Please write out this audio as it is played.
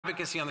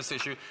advocacy on this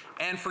issue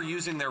and for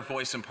using their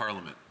voice in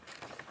Parliament.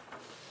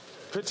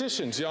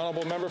 Petitions. The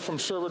honourable member from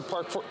Sherwood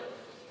Park.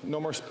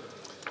 No more.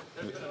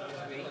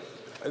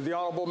 The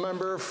honourable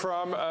member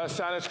from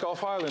Saanich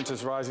Gulf Islands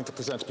is rising to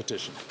present a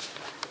petition.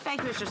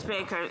 Thank you, Mr.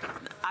 Speaker.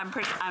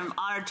 I'm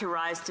honoured to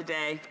rise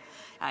today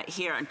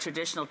here on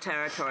traditional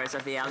territories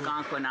of the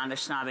Algonquin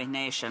Anishinabe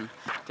Nation.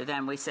 To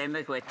them we say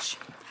meegwetch.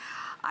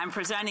 I'm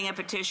presenting a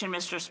petition,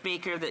 Mr.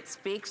 Speaker, that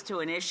speaks to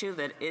an issue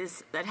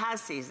that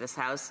has seized this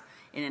House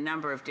in a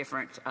number of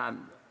different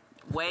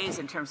ways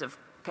in terms of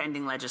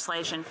pending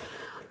legislation.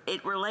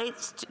 It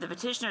relates to the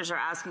petitioners are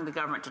asking the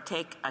government to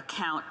take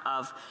account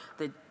of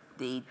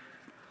the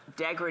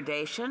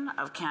degradation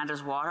of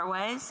Canada's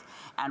waterways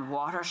and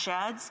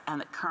watersheds, and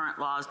that current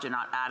laws do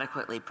not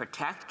adequately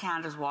protect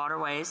Canada's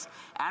waterways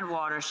and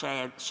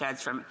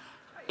watersheds from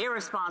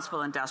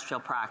irresponsible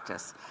industrial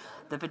practice.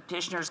 The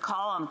petitioners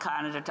call on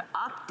Canada to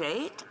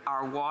update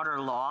our water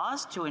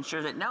laws to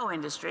ensure that no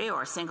industry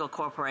or single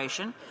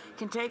corporation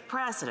can take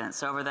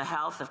precedence over the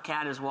health of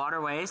Canada's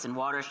waterways and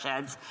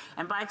watersheds,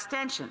 and by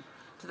extension,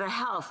 to the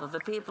health of the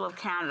people of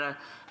Canada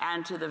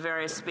and to the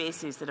various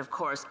species that, of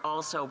course,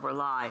 also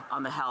rely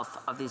on the health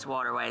of these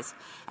waterways,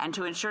 and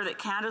to ensure that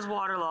Canada's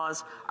water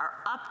laws are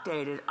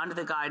updated under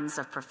the guidance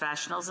of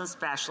professionals and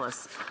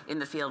specialists in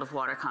the field of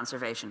water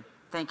conservation.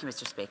 Thank you,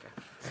 Mr. Speaker.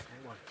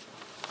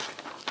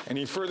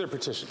 Any further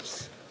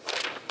petitions?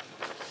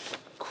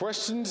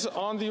 Questions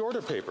on the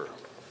order paper?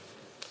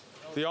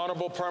 The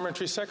Honourable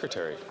Parliamentary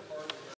Secretary.